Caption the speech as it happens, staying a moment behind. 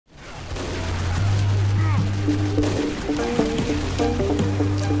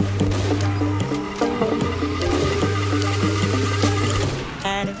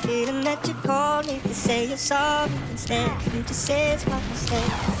Had a feeling that you called me to say you're sorry instead. You just say it's my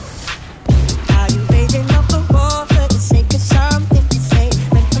mistake. Are you raising up a war for the sake of something to say?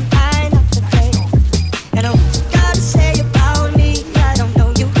 When I'm fine up to play. And I what you gotta say about me. I don't know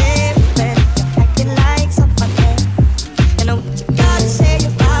you very well. You're acting like someone else. And I what you gotta say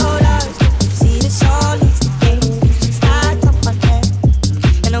about us. Don't you see this all these days? You should start someone else.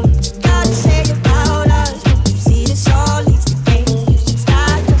 And I what you gotta say about us. Don't you see this all these days? You should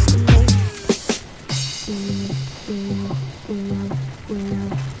start just a minute.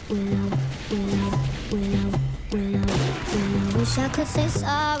 Wish I could say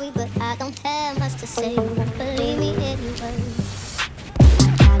sorry, but I don't have much to say. You won't believe me anyway.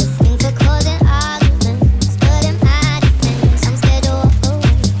 I got a thing for causing arguments, but in my defense, I'm scared to walk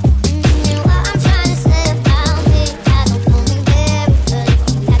away. And what I'm trying to say about me, I don't know me very well. If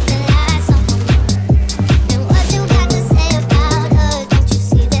you acting like someone else. And what you got to say about us, don't you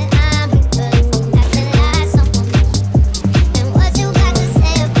see that I'm here? But if you acting like someone else. And what you got to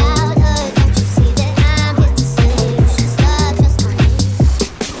say about us, don't you see that I'm here to say you should start just on me.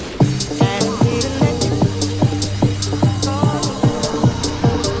 Had a feeling that you called me.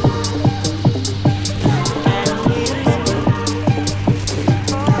 Had a feeling that you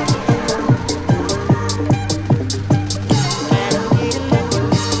called me. Had a feeling that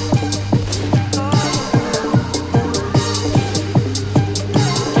you called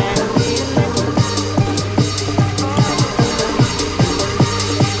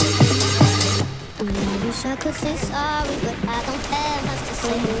Well, I wish I could say sorry, but I don't have much to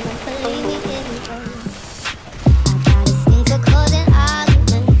say. You won't believe